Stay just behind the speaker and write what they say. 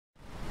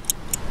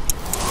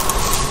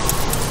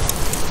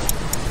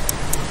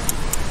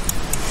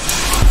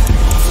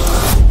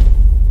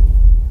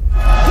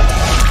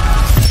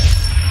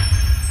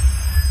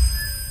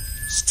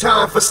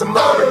Time for some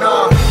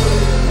R&R.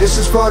 This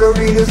is for the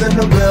readers and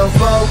the real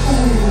folk.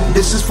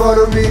 This is for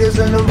the readers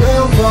and the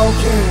real folk.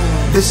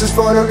 This is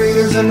for the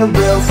readers and the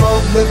real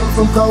folk. Living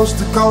from coast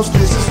to coast.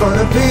 This is for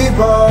the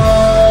people.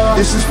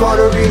 This is for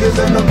the readers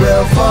and the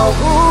real folk.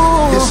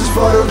 This is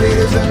for the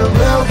readers and the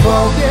real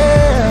folk.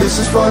 This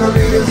is for the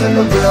readers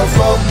and the real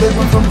folk.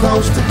 Living from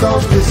coast to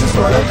coast. This is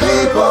for the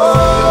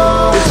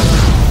people.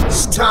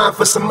 It's time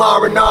for some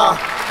R&R.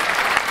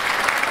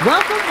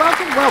 Welcome,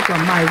 welcome,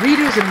 welcome, my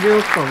readers and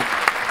real folk.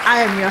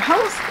 I am your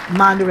host,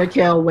 Monda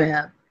Raquel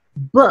Webb.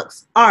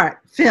 Books, art,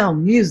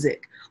 film,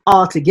 music,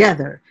 all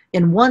together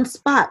in one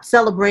spot,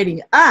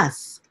 celebrating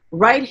us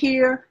right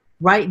here,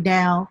 right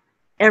now,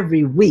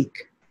 every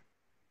week.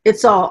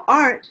 It's all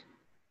art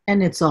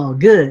and it's all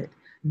good.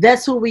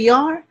 That's who we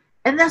are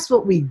and that's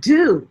what we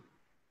do.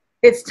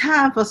 It's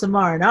time for some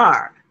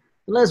R&R.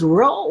 Let's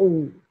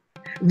roll.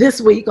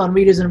 This week on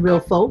Readers and Real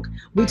Folk,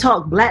 we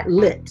talk Black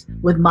Lit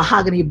with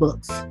Mahogany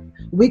Books.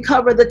 We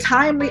cover the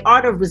timely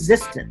art of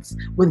resistance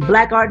with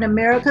Black Art in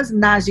America's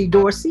Najee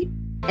Dorsey,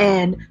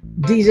 and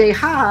DJ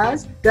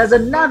Hass does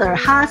another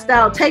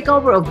Hass-Style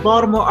Takeover of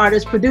Baltimore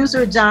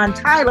artist-producer John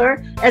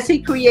Tyler as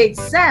he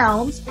creates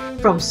sounds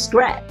from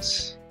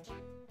scratch.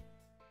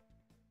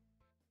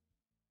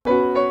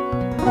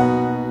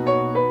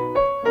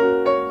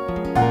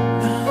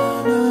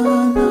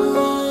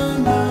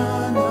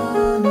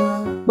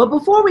 But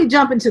before we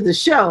jump into the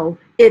show,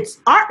 it's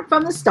Art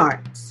from the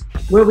Starts,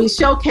 where we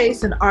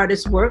showcase an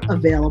artist's work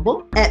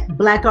available at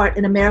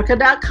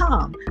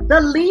blackartinamerica.com,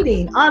 the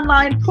leading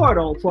online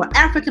portal for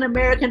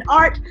African-American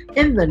art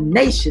in the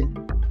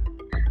nation.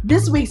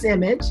 This week's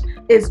image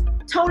is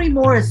Toni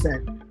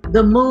Morrison,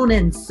 The Moon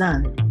and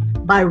Sun,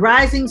 by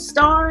rising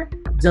star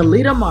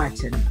Delita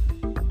Martin,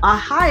 a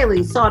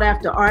highly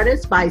sought-after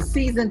artist by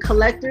seasoned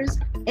collectors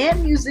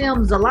and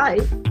museums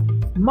alike.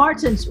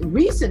 Martin's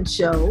recent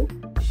show,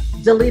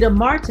 Delita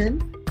Martin,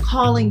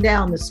 Calling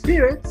Down the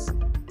Spirits,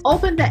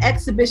 opened the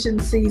exhibition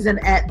season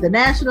at the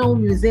National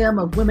Museum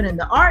of Women in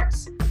the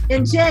Arts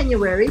in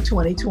January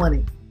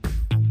 2020.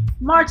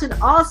 Martin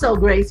also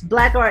graced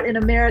Black Art in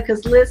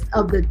America's list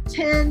of the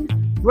 10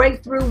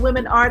 breakthrough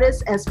women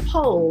artists as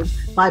polled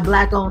by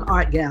Black-owned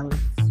art galleries.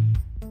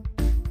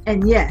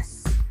 And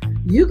yes,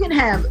 you can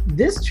have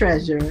this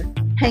treasure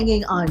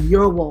hanging on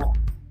your wall.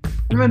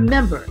 And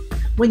remember,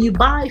 when you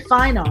buy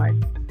fine art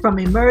from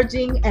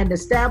emerging and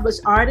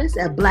established artists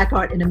at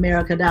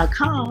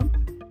blackartinamerica.com,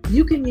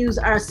 you can use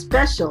our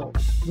special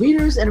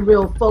Readers and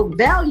Real Folk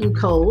value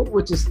code,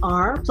 which is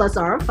R plus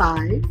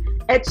R5,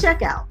 at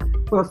checkout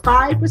for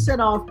 5%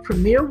 off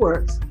premier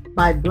works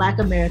by Black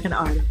American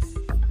artists.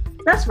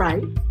 That's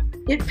right,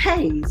 it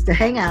pays to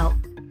hang out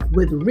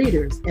with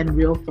Readers and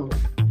Real Folk.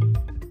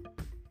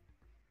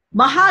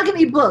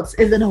 Mahogany Books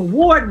is an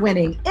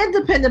award-winning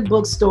independent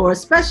bookstore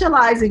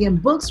specializing in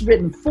books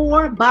written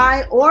for,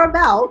 by, or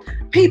about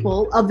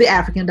people of the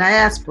African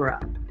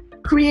diaspora.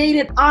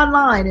 Created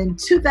online in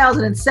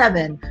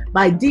 2007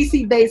 by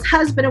DC-based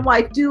husband and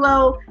wife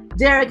duo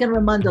Derek and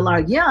Ramunda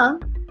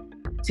Lark-Young,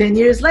 10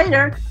 years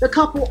later, the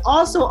couple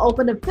also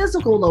opened a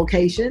physical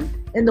location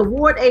in the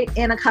Ward 8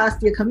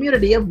 Anacostia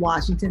community of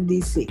Washington,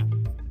 D.C.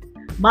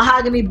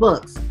 Mahogany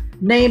Books,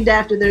 named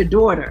after their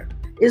daughter,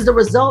 is the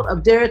result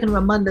of Derek and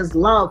Ramunda's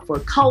love for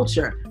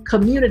culture,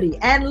 community,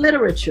 and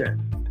literature,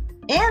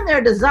 and their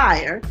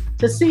desire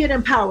to see it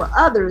empower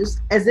others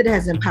as it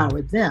has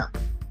empowered them.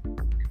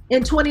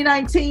 In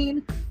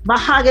 2019,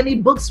 Mahogany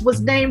Books was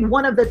named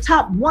one of the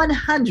top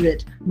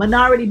 100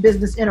 minority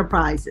business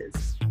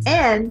enterprises,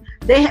 and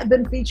they have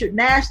been featured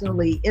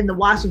nationally in the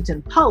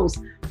Washington Post,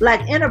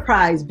 Black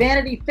Enterprise,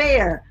 Vanity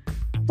Fair,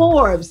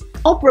 Forbes,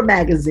 Oprah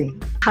Magazine,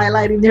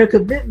 highlighting their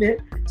commitment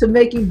to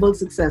making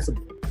books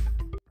accessible.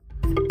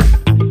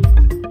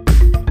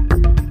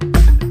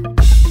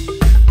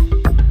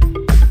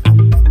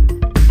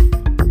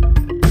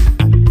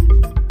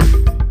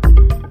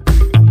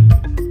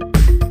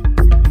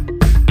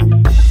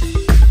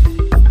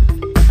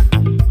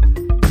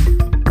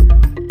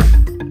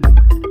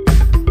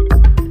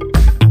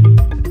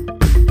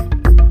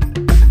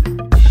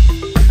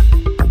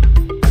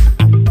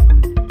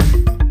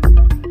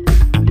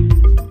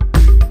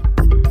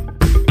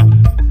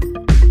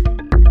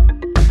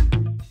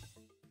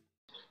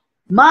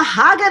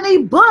 Mahogany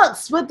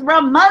Books with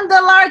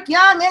Ramunda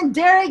Lark-Young and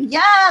Derek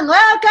Young.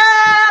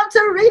 Welcome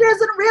to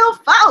Readers and Real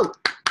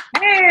Folk.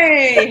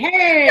 Hey,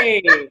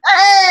 hey.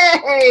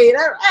 Hey,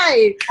 all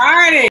right.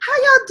 Party. How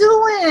y'all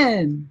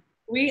doing?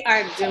 We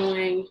are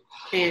doing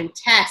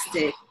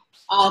fantastic,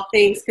 all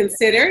things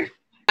considered.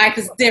 Life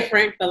is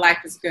different, but life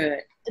is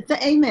good.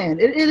 Amen.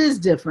 It is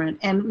different,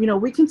 and you know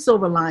we can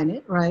silver line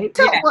it, right?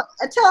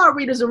 Tell our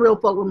readers and real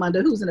folk,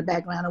 Ramunda, who's in the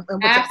background.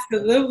 And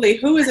absolutely,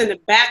 who is in the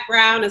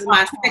background is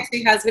my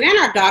sexy husband, and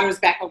our daughter is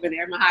back over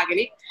there,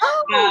 Mahogany.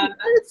 Oh, I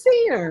didn't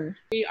see her.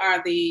 We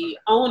are the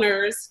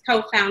owners,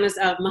 co-founders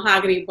of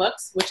Mahogany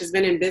Books, which has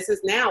been in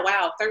business now,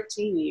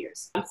 13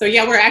 years. So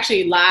yeah, we're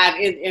actually live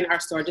in our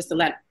store, just to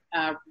let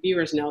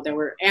viewers know that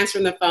we're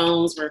answering the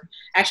phones. We're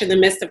actually in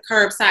the midst of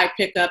curbside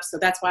pickups, so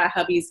that's why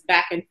hubby's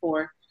back and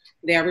forth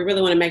there. We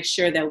really want to make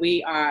sure that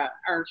we are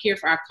here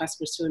for our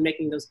customers too and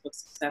making those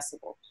books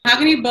accessible.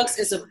 Mahogany Books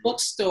is a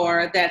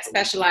bookstore that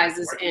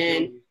specializes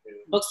in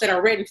books that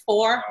are written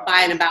for,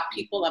 by, and about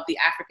people of the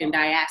African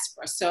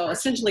diaspora. So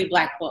essentially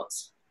Black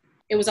books.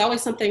 It was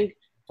always something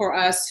for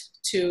us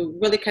to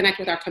really connect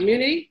with our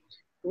community,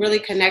 really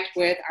connect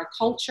with our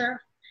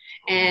culture,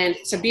 and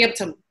to be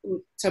able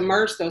to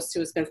merge those two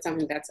has been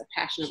something that's a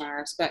passion of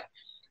ours. But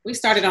we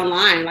started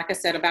online, like I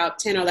said, about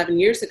 10 or 11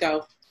 years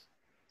ago.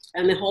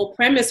 And the whole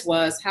premise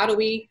was, how do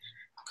we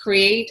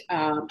create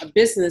a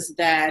business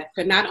that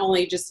could not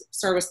only just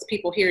service the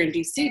people here in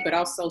DC, but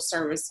also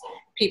service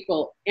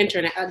people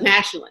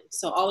internationally.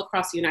 So all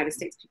across the United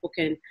States, people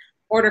can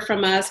order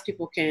from us,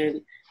 people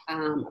can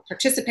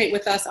participate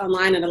with us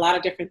online in a lot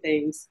of different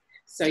things.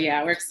 So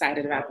yeah, we're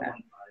excited about that.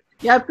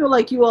 Yeah, I feel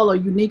like you all are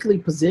uniquely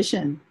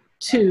positioned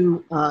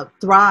to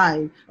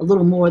thrive a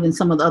little more than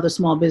some of the other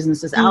small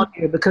businesses out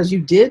here, because you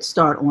did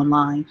start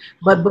online.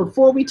 But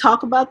before we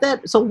talk about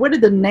that, so where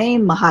did the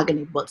name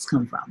Mahogany Books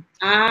come from?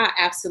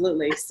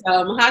 Absolutely.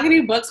 So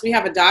Mahogany Books, we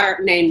have a daughter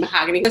named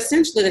Mahogany.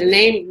 Essentially, the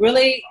name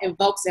really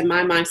evokes in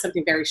my mind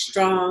something very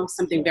strong,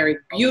 something very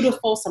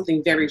beautiful,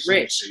 something very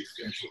rich.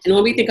 And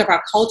when we think of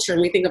our culture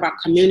and we think of our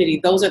community,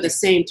 those are the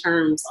same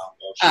terms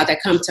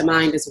that come to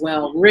mind as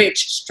well.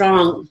 Rich,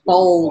 strong,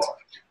 bold,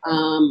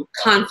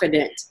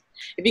 confident.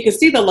 If you can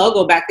see the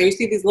logo back there, you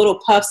see these little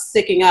puffs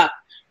sticking up,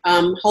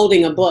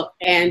 holding a book.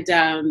 And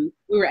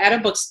we were at a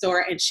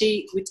bookstore, and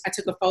I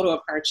took a photo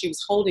of her, and she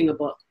was holding a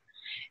book.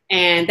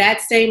 And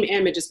that same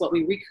image is what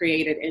we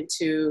recreated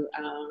into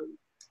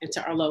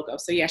our logo.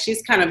 So yeah,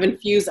 she's kind of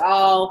infused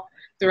all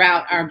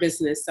throughout our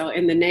business. So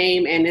in the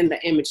name and in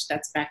the image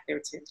that's back there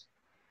too.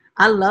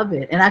 I love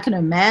it. And I can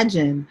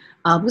imagine,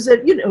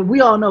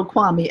 we all know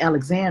Kwame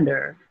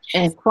Alexander.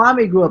 And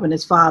Kwame grew up and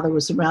his father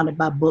was surrounded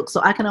by books.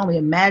 So I can only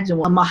imagine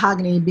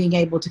Mahogany being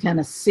able to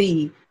kind of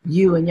see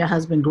you and your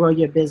husband grow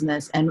your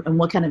business, and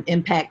what kind of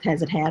impact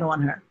has it had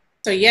on her?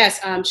 So yes,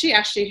 she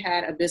actually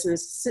had a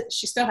business.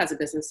 She still has a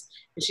business,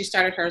 and she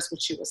started hers when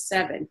she was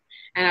 7.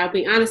 And I'll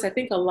be honest, I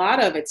think a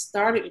lot of it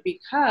started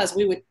because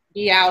we would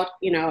be out,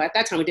 at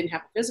that time we didn't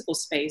have a physical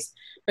space,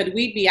 but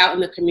we'd be out in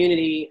the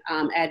community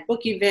at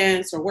book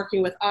events or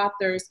working with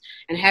authors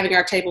and having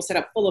our table set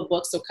up full of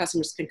books so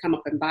customers can come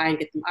up and buy and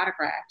get them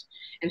autographed.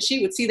 And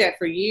she would see that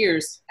for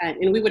years,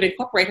 and we would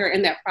incorporate her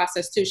in that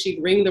process too.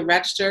 She'd ring the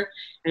register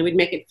and we'd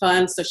make it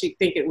fun so she'd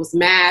think it was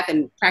math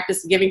and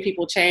practice giving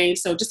people change.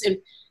 So just in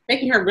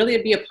making her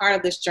really be a part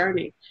of this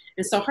journey.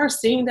 And so her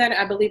seeing that,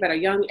 I believe at a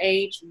young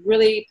age,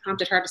 really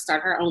prompted her to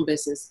start her own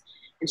business.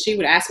 And she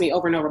would ask me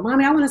over and over,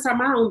 Mommy, I want to start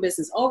my own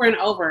business, over and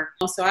over.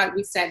 So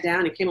we sat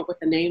down and came up with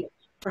a name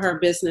for her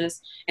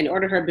business and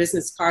ordered her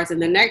business cards.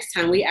 And the next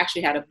time we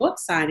actually had a book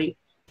signing,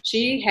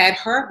 she had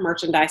her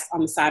merchandise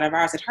on the side of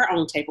ours at her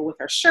own table with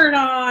her shirt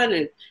on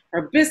and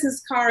her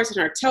business cards and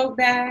her tote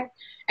bag.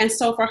 And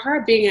so for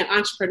her, being an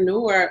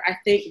entrepreneur, I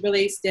think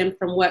really stemmed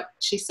from what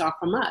she saw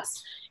from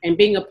us and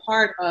being a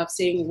part of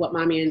seeing what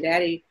Mommy and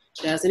Daddy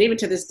does. And even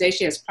to this day,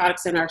 she has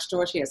products in our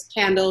store. She has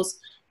candles.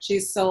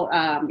 She's sold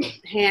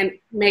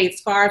handmade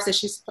scarves that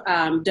she's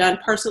done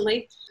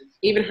personally.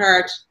 Even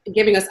her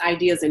giving us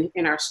ideas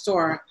in our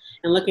store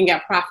and looking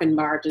at profit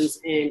margins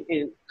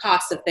and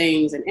costs of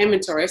things and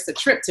inventory. It's a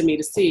trip to me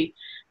to see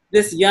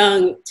this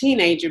young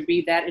teenager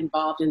be that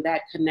involved and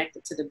that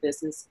connected to the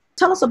business.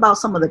 Tell us about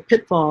some of the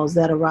pitfalls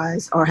that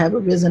arise or have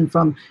arisen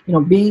from,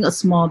 being a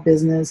small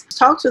business.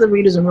 Talk to the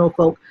readers and real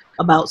folk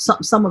about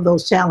some of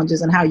those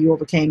challenges and how you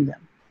overcame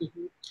them.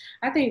 Mm-hmm.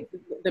 I think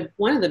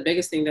one of the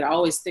biggest things that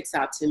always sticks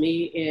out to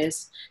me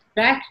is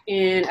back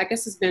in, I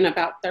guess it's been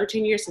about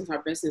 13 years since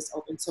our business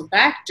opened. So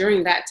back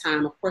during that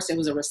time, of course, it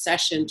was a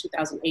recession,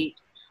 2008,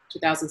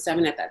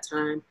 2007 at that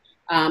time.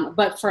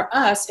 But for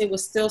us, it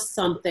was still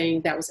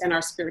something that was in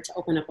our spirit to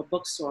open up a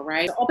bookstore,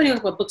 right? So opening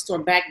up a bookstore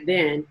back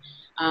then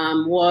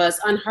was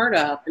unheard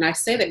of. And I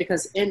say that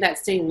because in that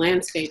same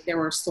landscape, there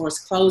were stores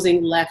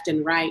closing left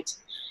and right.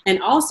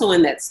 And also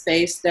in that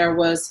space, there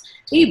was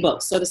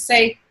ebooks. So to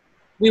say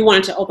we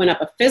wanted to open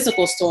up a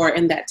physical store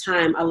in that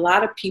time, a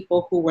lot of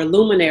people who were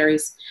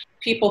luminaries,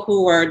 people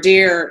who were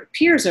dear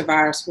peers of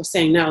ours were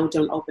saying, no,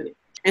 don't open it.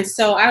 And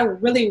so I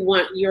really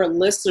want your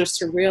listeners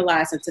to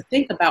realize and to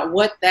think about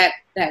what that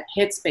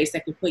headspace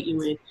that can put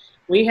you in.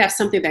 When you have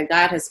something that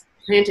God has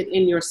planted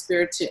in your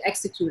spirit to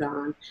execute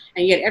on,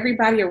 and yet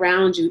everybody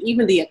around you,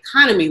 even the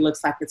economy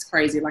looks like it's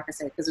crazy, like I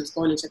said, because it was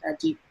going into that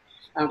deep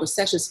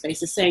recession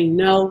space, is saying,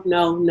 no,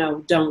 no,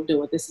 no, don't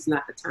do it. This is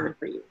not the time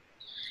for you.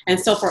 And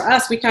so for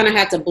us, we kind of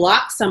had to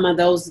block some of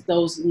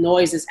those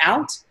noises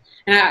out.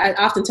 And I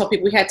often tell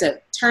people we had to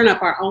turn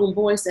up our own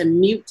voice and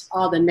mute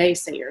all the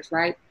naysayers,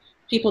 right?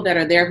 People that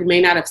are there who may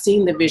not have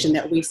seen the vision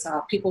that we saw,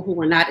 people who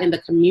were not in the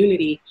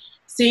community,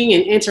 seeing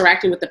and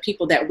interacting with the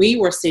people that we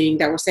were seeing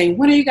that were saying,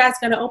 when are you guys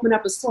going to open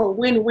up a store?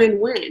 When?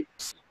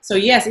 So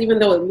yes, even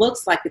though it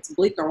looks like it's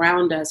bleak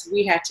around us,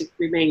 we had to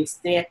remain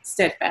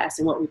steadfast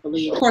in what we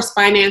believe. Of course,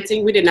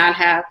 financing, we did not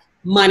have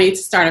money to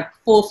start a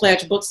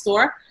full-fledged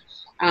bookstore.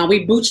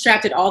 We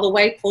bootstrapped it all the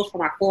way, pulled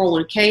from our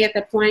 401k at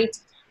that point.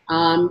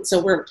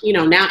 So we're,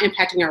 now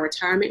impacting our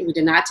retirement. We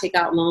did not take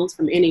out loans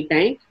from any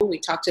bank. We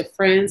talked to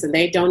friends and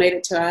they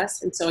donated to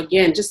us. And so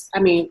again,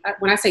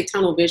 when I say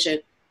tunnel vision,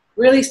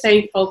 really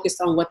staying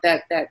focused on what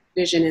that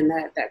vision and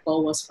that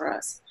goal was for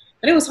us.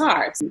 But it was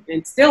hard,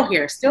 and still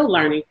here, still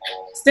learning,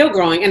 still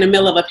growing in the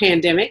middle of a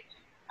pandemic.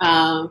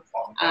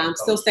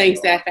 Still staying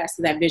steadfast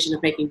to that vision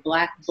of making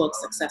Black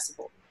books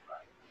accessible.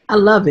 I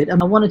love it. I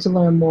wanted to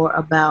learn more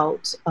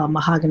about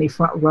Mahogany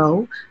Front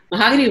Row.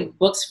 Mahogany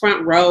Books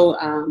Front Row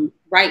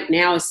right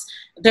now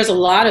there's a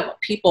lot of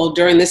people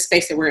during this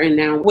space that we're in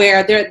now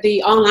where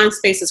the online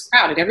space is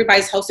crowded.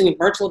 Everybody's hosting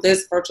virtual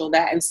this, virtual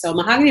that. And so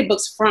Mahogany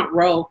Books Front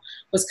Row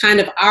was kind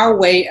of our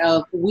way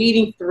of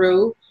weeding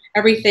through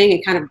everything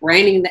and kind of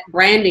branding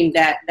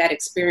that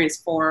experience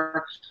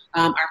for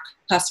our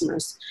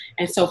customers.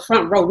 And so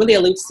Front Row really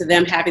alludes to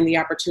them having the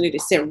opportunity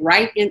to sit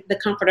right in the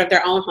comfort of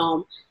their own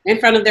home, in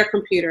front of their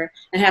computer,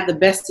 and have the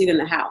best seat in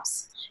the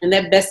house. And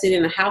that best seat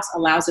in the house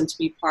allows them to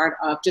be part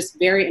of just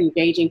very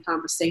engaging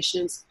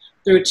conversations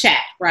through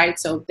chat, right?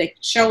 So they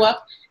show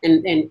up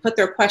and put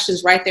their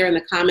questions right there in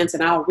the comments,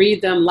 and I'll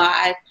read them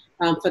live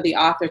for the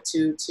author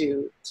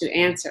to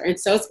answer. And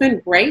so it's been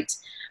great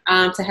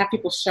to have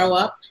people show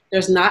up.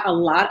 There's not a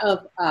lot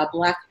of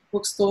Black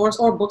bookstores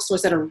or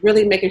bookstores that are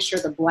really making sure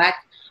the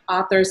Black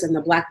authors and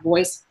the Black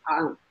voices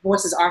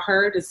are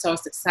heard. And so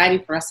it's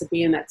exciting for us to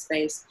be in that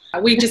space.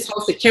 We just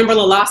hosted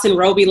Kimberly Lawson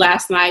Roby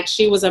last night.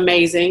 She was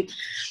amazing.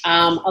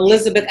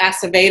 Elizabeth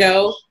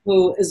Acevedo,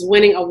 who is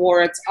winning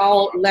awards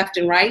all left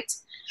and right.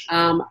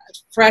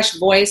 Fresh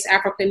voice,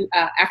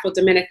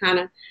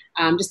 Afro-Dominicana,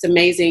 just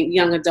amazing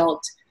young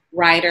adult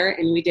writer.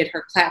 And we did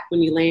her Clap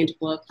When You Land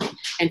book.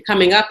 And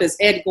coming up is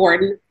Ed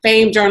Gordon,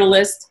 famed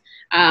journalist.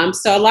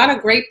 So a lot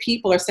of great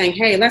people are saying,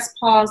 hey, let's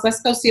pause.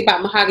 Let's go see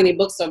about Mahogany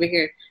Books over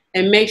here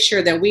and make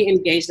sure that we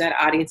engage that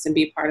audience and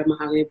be part of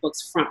Mahogany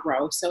Books Front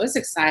Row. So it's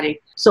exciting.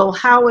 So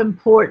how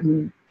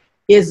important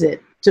is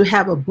it to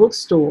have a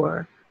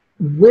bookstore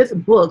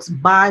with books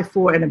by,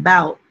 for, and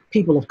about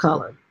people of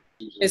color?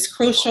 It's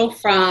crucial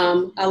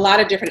from a lot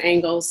of different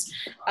angles.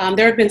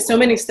 There have been so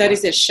many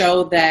studies that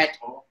show that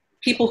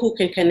people who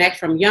can connect,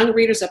 from young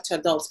readers up to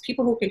adults,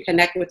 people who can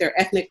connect with their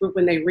ethnic group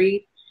when they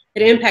read,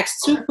 it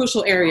impacts two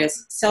crucial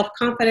areas: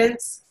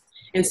 self-confidence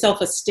and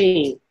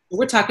self-esteem.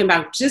 We're talking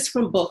about just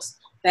from books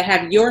that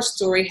have your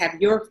story,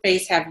 have your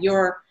face, have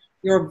your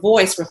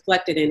voice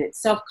reflected in it,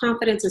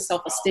 self-confidence and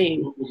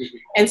self-esteem.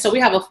 And so we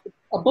have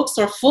a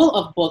bookstore full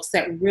of books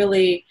that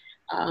really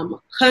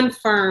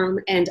confirm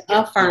and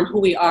affirm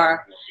who we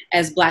are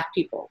as Black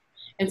people.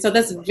 And so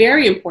that's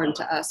very important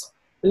to us.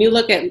 When you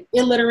look at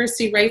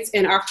illiteracy rates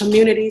in our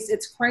communities,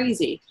 it's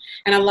crazy.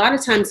 And a lot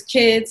of times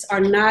kids are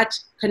not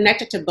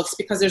connected to books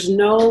because there's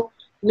no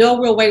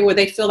real way where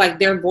they feel like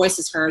their voice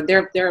is heard,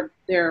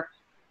 their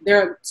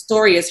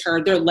story is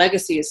heard, their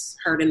legacy is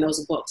heard in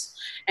those books.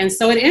 And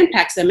so it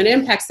impacts them. It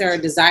impacts their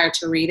desire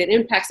to read. It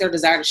impacts their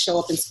desire to show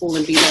up in school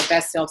and be their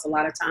best selves a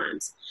lot of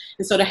times.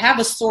 And so to have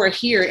a store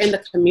here in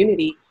the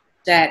community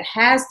that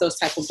has those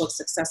type of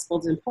books accessible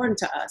is important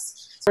to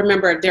us. I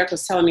remember Derek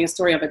was telling me a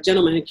story of a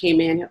gentleman who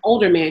came in, an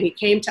older man. He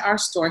came to our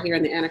store here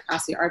in the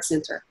Anacostia Art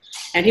Center.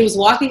 And he was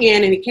walking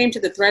in and he came to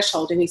the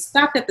threshold and he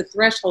stopped at the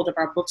threshold of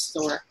our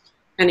bookstore.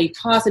 And he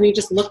paused and he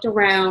just looked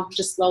around,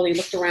 just slowly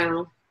looked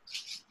around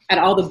at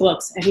all the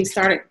books, and he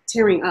started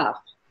tearing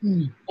up.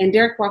 And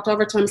Derek walked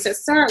over to him and said,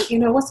 "Sir,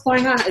 what's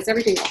going on? Is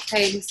everything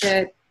okay?" He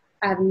said,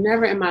 "I've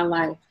never in my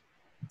life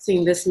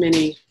seen this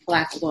many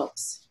Black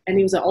books." And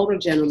he was an older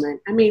gentleman.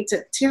 I mean,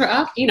 to tear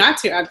up,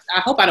 I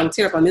hope I don't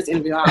tear up on this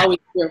interview. I always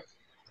tear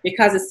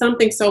because it's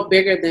something so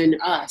bigger than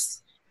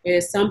us. It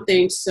is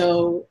something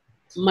so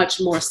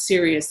much more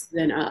serious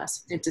than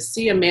us. And to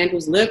see a man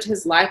who's lived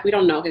his life, we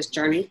don't know his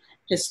journey,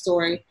 his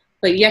story,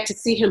 but yet to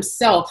see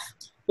himself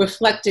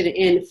reflected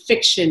in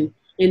fiction,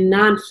 in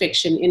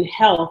nonfiction, in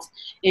health,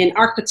 in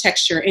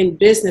architecture, in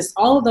business,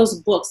 all of those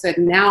books that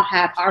now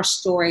have our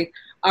story,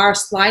 our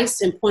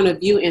slice and point of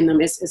view in them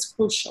is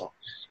crucial.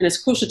 And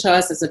it's crucial to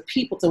us as a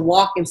people to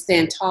walk and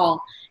stand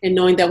tall and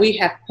knowing that we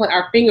have put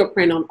our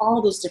fingerprint on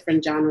all those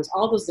different genres,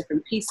 all those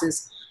different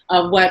pieces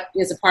of what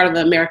is a part of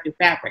the American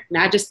fabric,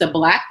 not just the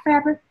Black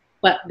fabric,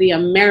 but the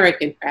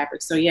American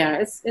fabric. So yeah,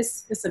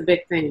 it's a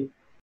big thing.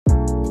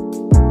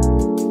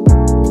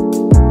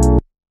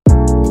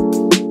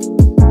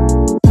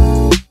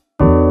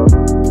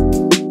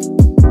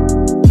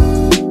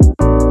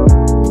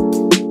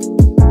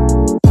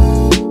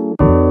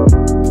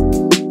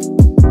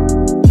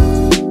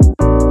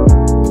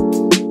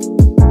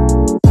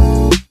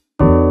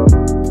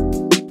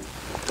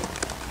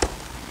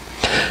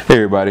 Hey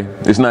everybody,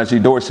 it's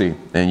Najee Dorsey,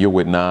 and you're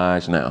with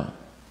Naj Now.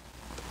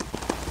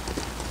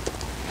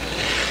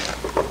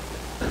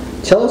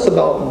 Tell us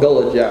about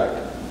Gullah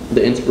Jack,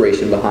 the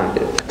inspiration behind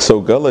it. So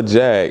Gullah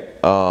Jack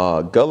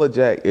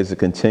is a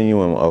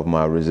continuum of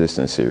my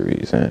resistance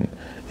series, and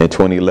in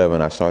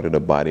 2011 I started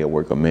a body of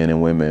work of men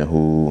and women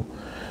who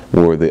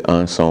were the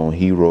unsung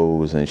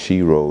heroes and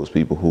sheroes,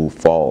 people who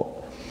fought,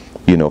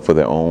 for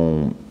their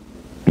own,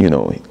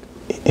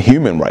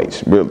 human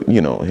rights, really,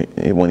 you know,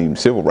 it wasn't even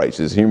civil rights,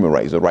 it's human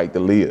rights, the right to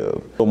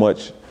live. So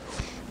much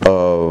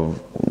of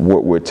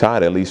what we're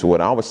taught, at least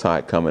what I was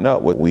taught coming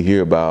up, what we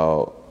hear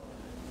about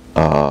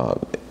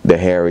the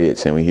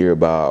Harriets, and we hear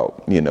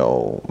about, you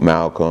know,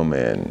 Malcolm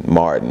and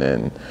Martin,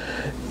 and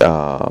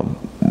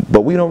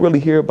but we don't really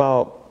hear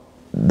about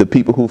the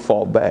people who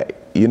fought back.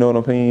 You know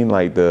what I mean?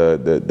 Like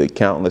the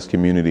countless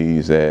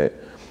communities that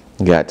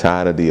got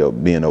tired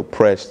of being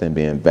oppressed and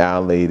being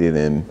violated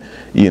and,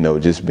 you know,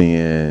 just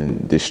being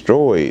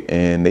destroyed,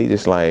 and they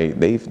just like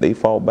they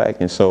fought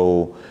back. And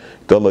so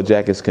Gullah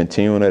Jack is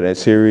continuing that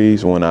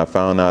series. When I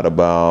found out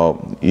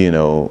about, you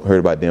know, heard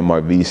about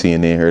Denmark VC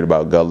and then heard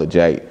about Gullah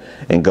Jack,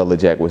 and Gullah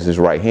Jack was his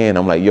right hand,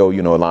 I'm like, yo,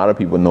 you know, a lot of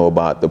people know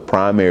about the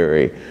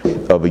primary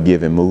of a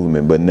given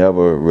movement, but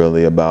never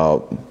really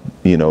about,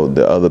 you know,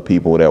 the other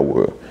people that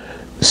were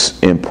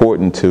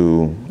important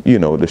to, you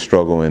know, the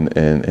struggle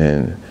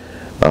and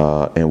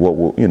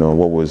what, you know,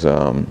 what was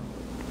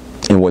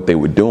and what they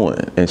were doing.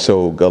 And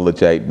so Gullah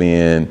Jack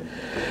being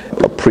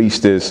a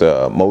priestess,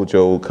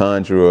 mojo,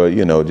 conjurer,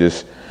 you know,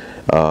 just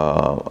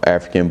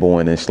African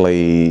born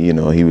enslaved, you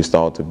know, he was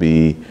thought to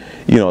be,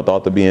 you know,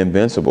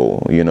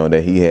 invincible, you know,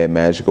 that he had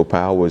magical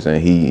powers,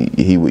 and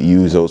he would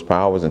use those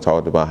powers, and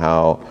talked about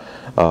how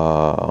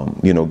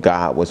you know,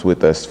 God was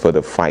with us for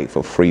the fight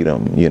for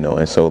freedom, you know.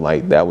 And so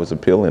like that was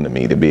appealing to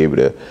me, to be able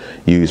to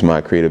use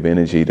my creative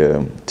energy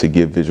to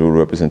give visual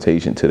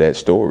representation to that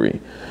story.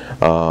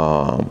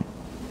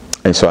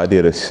 And so I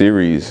did a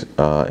series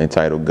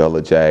entitled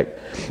Gullah Jack.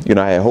 You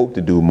know, I had hoped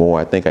to do more.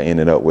 I think I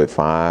ended up with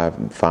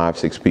five,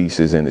 6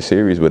 pieces in the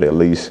series, but at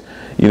least,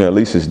 you know, at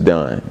least it's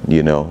done,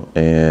 you know,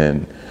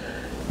 and,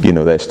 you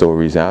know, that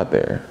story's out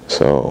there.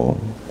 So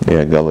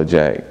yeah, Gullah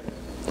Jack,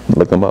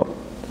 look them up.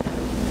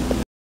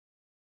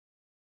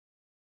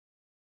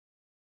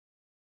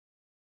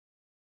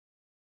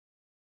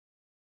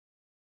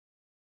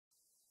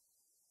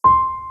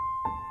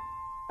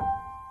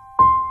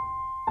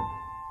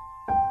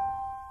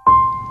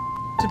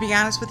 To be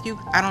honest with you,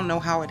 I don't know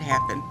how it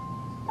happened.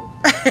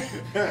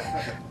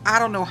 I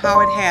don't know how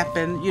it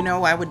happened. You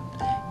know, I would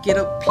get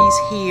a piece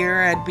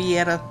here, I'd be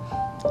at a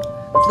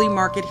flea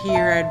market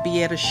here, I'd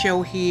be at a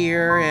show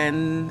here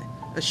and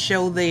a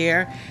show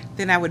there.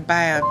 Then I would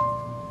buy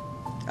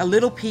a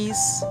little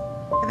piece,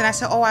 and then I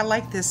said, oh, I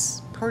like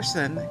this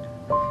person.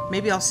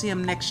 Maybe I'll see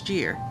him next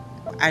year.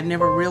 I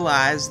never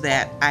realized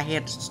that I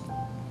had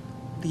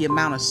the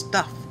amount of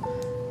stuff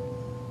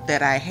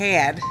that I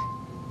had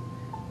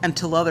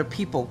until other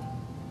people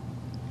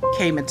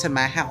came into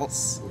my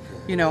house.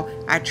 You know,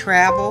 I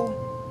travel,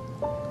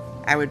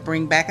 I would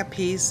bring back a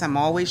piece. I'm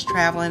always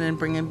traveling and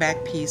bringing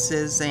back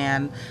pieces,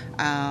 and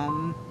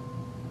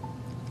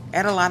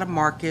at a lot of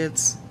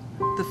markets,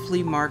 the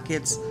flea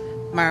markets,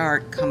 my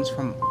art comes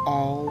from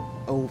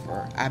all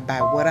over. I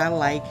buy what I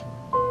like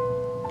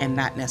and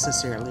not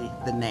necessarily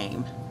the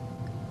name.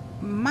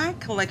 My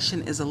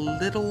collection is a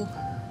little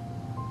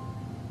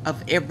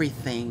of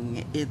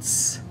everything.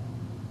 It's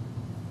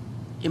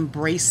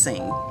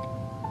embracing.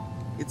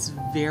 It's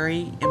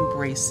very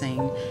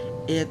embracing.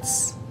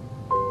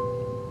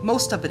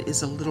 Most of it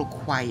is a little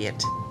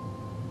quiet.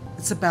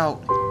 It's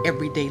about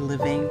everyday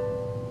living,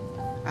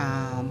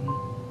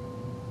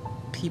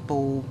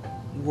 people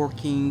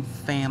working,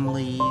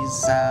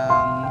 families,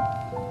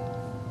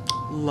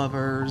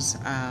 lovers,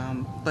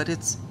 but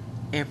it's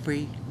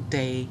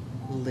everyday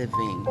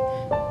living.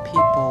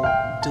 People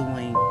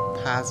doing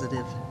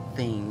positive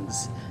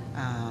things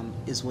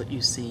is what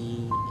you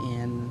see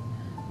in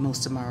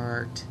most of my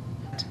art.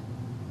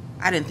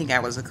 I didn't think I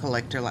was a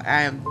collector.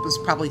 I was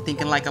probably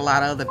thinking like a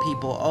lot of other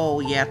people, oh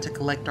yeah, to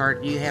collect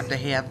art you have to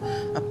have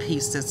a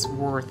piece that's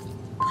worth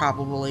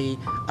probably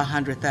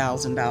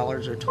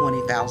 $100,000 or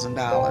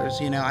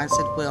 $20,000. You know, I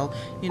said, well,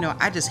 you know,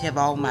 I just have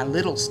all my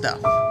little stuff.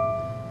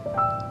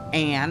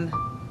 And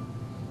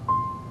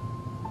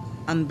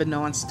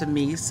unbeknownst to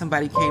me,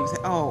 somebody came and said,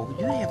 oh,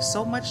 you have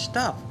so much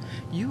stuff.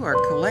 You are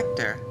a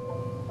collector.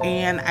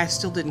 And I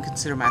still didn't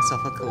consider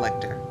myself a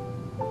collector.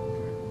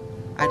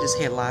 I just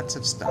had lots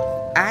of stuff.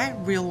 I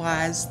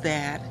realized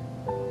that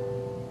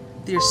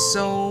there's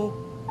so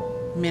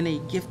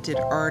many gifted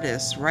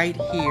artists right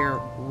here,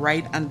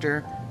 right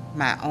under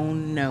my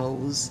own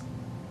nose,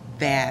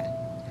 that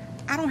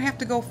I don't have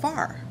to go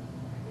far.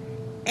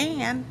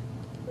 And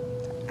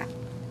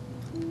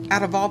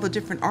out of all the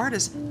different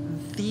artists,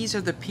 these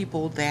are the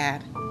people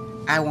that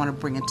I want to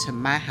bring into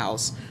my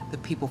house, the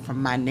people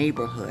from my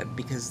neighborhood,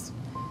 because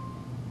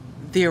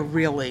they're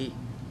really,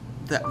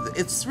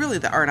 it's really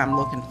the art I'm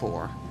looking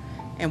for.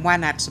 And why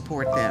not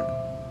support them?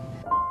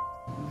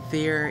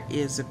 There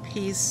is a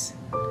piece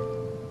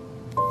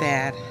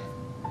that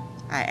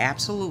I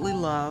absolutely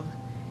love,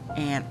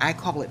 and I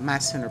call it my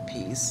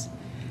centerpiece.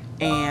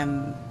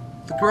 And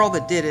the girl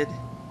that did it,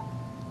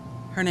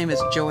 her name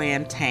is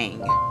Joanne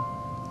Tang.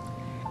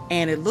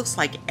 And it looks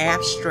like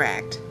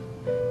abstract.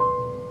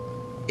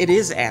 It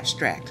is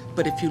abstract,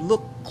 but if you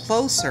look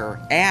closer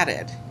at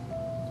it,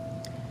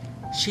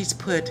 she's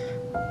put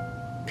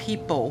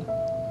people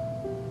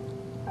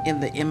in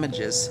the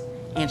images,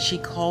 and she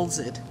calls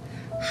it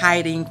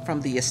hiding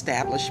from the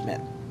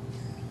establishment.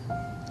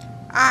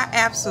 I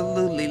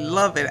absolutely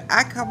love it.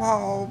 I come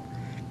home,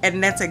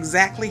 and that's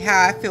exactly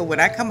how I feel. When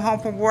I come home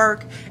from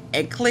work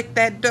and click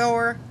that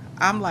door,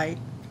 I'm like,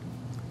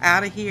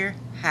 out of here,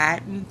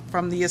 hiding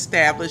from the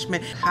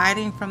establishment.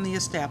 Hiding from the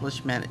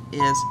establishment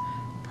is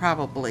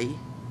probably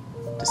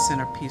the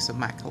centerpiece of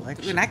my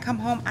collection. When I come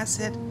home, I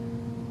said,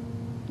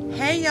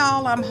 hey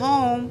y'all, I'm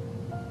home.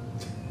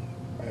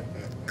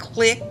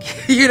 Click,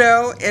 you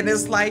know, and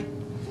it's like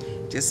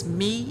just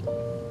me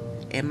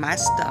and my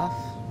stuff,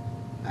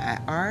 my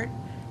art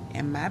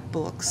and my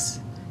books,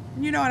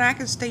 you know, and I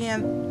can stay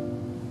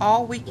in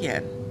all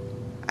weekend.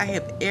 I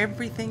have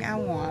everything I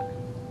want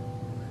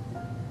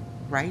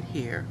right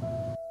here.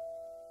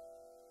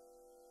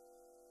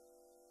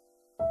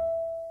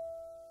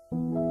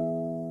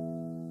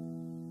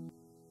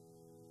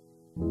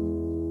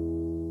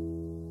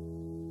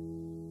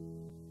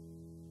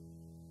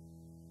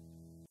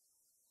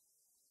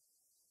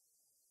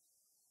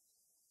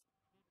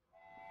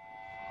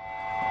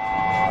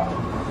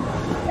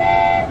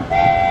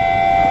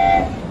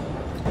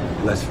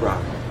 Let's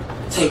rock.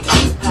 Take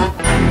this.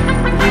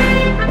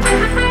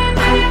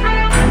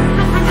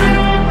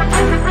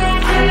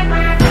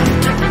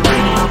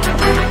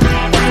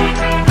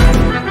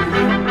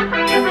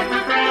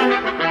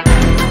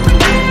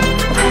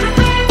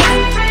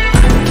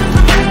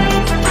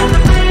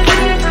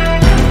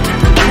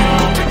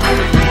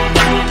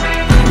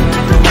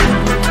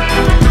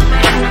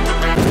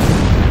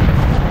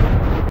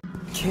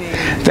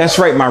 That's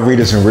right, my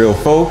readers and real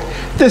folk.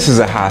 This is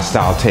a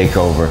Hass-Style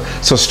Takeover.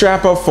 So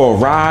strap up for a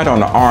ride on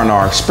the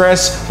R&R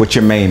Express with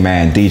your main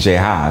man, DJ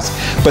Hass.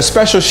 But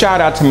special shout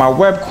out to my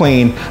web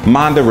queen,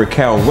 Monda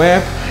Raquel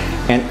Webb,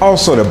 and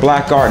also to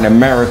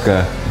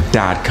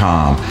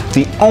blackartinamerica.com,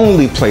 the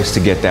only place to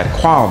get that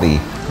quality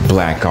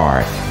black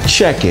art.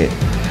 Check it.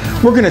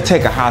 We're gonna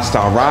take a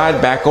Hass-Style ride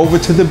back over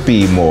to the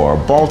B-More,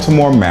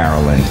 Baltimore,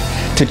 Maryland,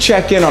 to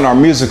check in on our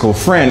musical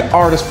friend,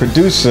 artist,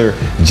 producer,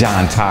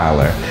 John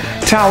Tyler.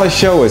 Tyler's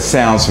show is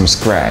Sounds from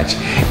Scratch,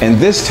 and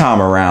this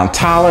time around,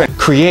 Tyler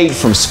create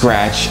from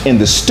scratch in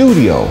the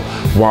studio,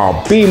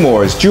 while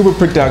B-More's Juba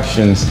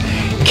Productions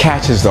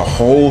catches the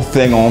whole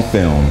thing on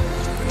film.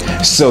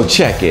 So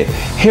check it.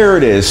 Here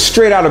it is,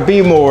 straight out of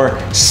B-More,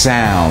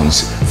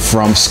 Sounds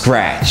from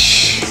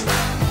Scratch.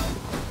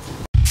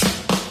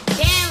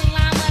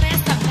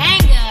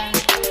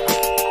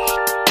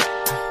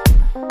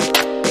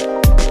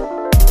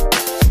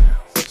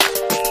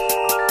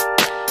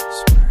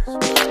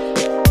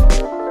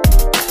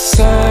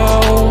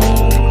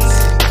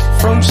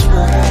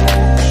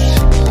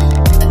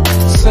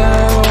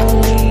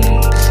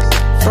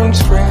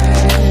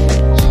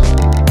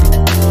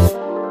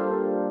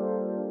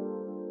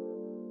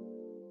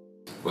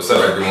 What's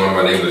up, everyone?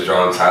 My name is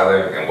John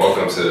Tyler, and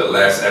welcome to the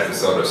last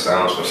episode of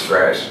Sounds from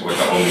Scratch with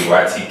the only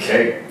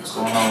YTK. What's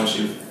going on with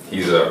you?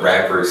 He's a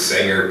rapper,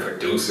 singer,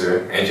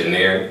 producer,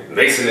 engineer,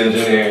 mixing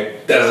engineer,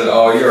 does it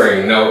all. You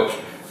already know.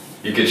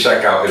 You can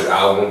check out his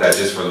album that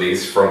just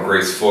released, From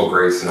Grace, Full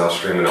Grace, now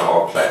streaming on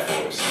all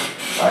platforms.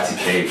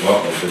 YTK,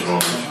 welcome to the room.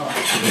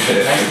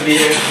 Nice to be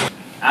here.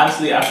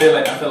 Honestly, I feel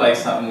like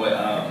something with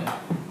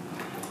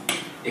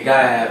it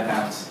gotta have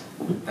bounce.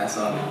 That's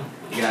all.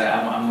 You gotta.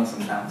 I want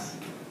some bounce.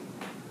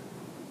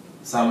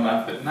 Something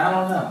I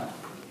don't know.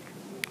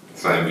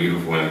 Something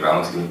beautiful and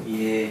bouncy.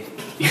 Yeah.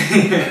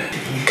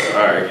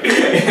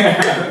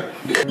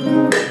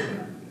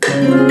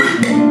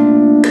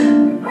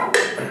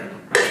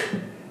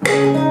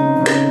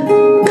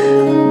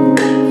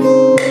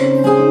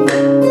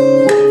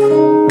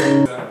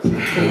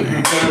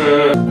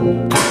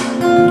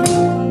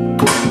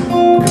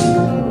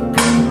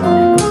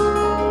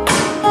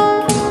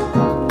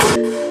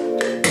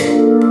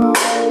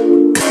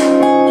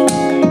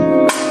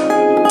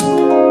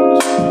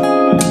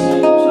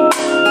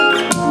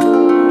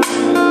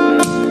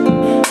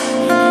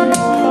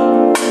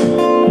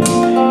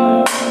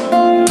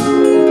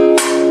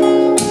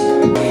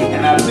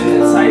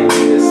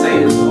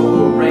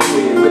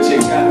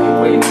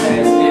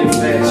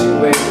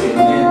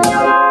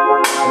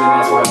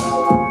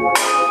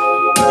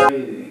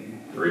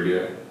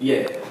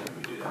 Yeah.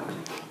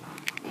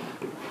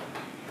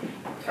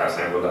 Can I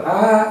sample that?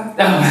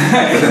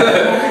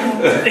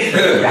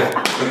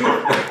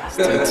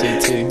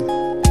 TTT.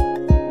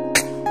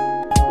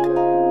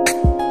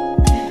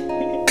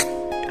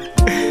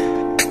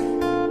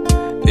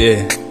 Yeah.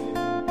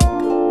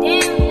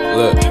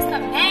 Look.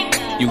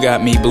 You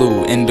got me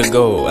blue,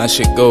 indigo, I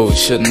should go,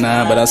 shouldn't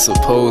I? But I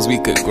suppose we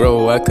could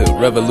grow, I could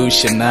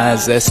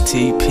revolutionize.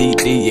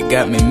 STPD, you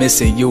got me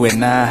missing you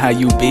and I. How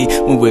you be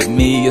when with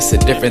me, it's a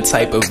different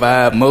type of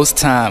vibe. Most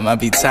time I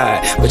be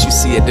tired, but you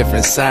see a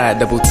different side.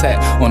 Double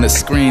tap on the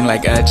screen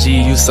like IG,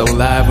 you so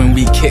live. When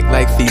we kick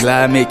like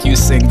Feli, make you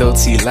sing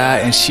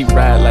Doti-Lie. And she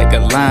ride like a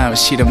lime,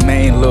 she the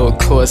main little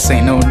course.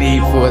 Ain't no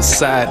need for a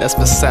side, that's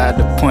beside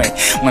the point.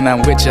 When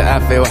I'm with you,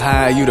 I feel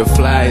high, you the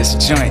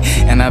flyest joint.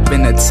 And I've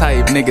been the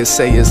type, niggas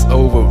say it's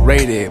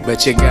overrated,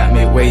 but you got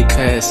me way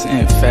past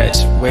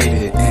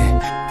infatuated.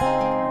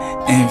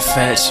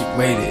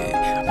 Infatuated.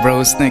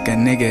 Bros think a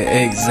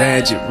nigga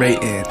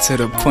exaggerating to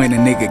the point a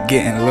nigga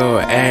getting a little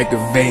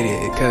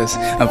aggravated. Cause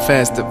I'm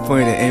fast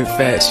appointed,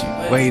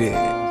 infatuated.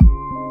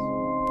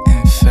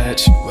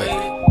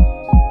 Infatuated.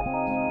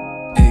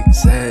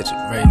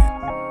 Exaggerating.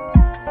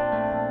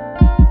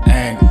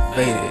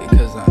 Aggravated.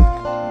 Cause I'm,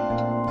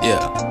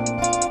 yeah.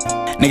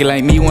 Nigga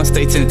like me want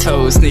stay 10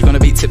 toes, sneak on the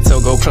beat,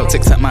 tiptoe, go pro,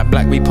 TikTok my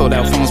block, we pulled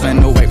out phones,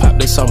 man, no way, pop,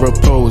 they saw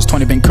repose,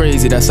 20 been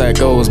crazy, that's how it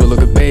goes, but look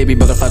at baby,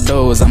 but if I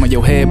doze, I'm on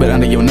your head, but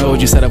under your nose,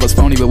 you said I was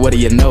phony, but what do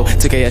you know,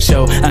 2K at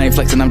show, I ain't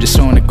flexing, I'm just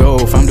showing the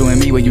growth, I'm doing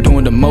me, what you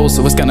doing the most,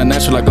 so it's kinda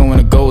natural, I go in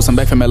the ghost, I'm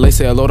back from LA,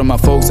 say hello to my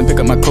folks, and pick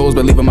up my clothes,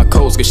 but leaving my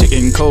coats, cause shit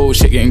getting cold,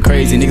 shit getting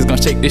crazy, niggas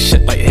gonna shake this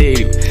shit like,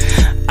 hey,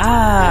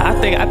 I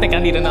think I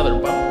need another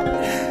boat.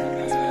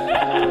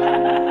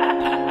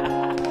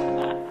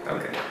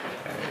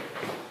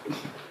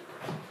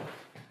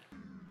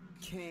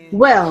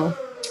 Well,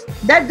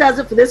 that does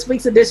it for this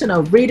week's edition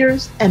of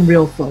Readers and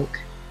Real Folk.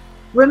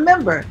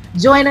 Remember,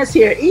 join us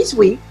here each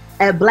week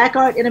at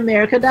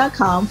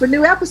blackartinamerica.com for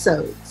new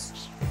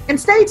episodes. And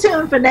stay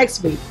tuned for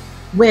next week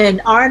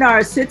when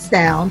R&R sits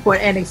down for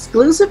an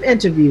exclusive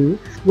interview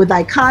with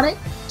iconic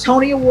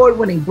Tony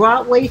Award-winning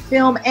Broadway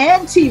film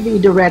and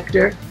TV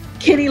director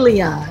Kitty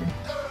Leon.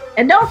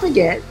 And don't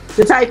forget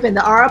to type in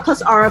the R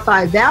plus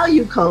RFI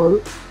value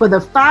code for the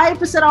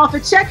 5% off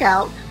at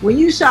checkout when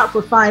you shop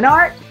for fine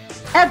art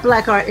at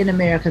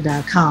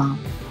blackartinamerica.com.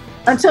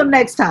 Until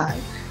next time,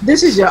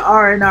 this is your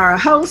R&R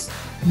host,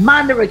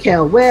 Monda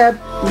Raquel Webb,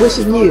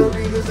 wishing you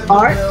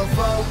art,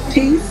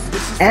 peace,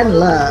 and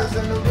love.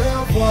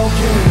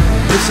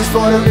 This is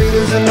for the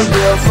readers and the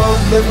real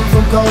folk living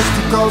from coast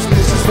to coast.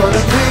 This is for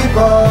the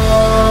people.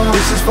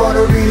 This is for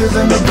the readers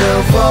and the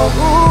real folk.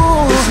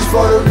 This is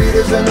for the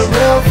readers and the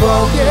real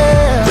folk.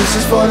 Yeah. This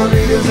is for the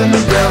readers and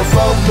the real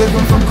folk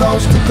living from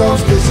coast to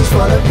coast. This is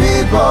for the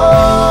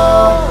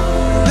people.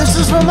 This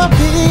is for my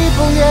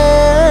people,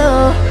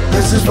 yeah.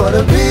 This is for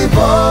the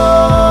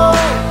people.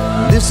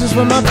 This is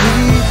for my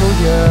people,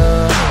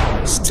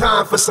 yeah. It's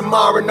time for some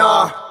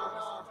R&R.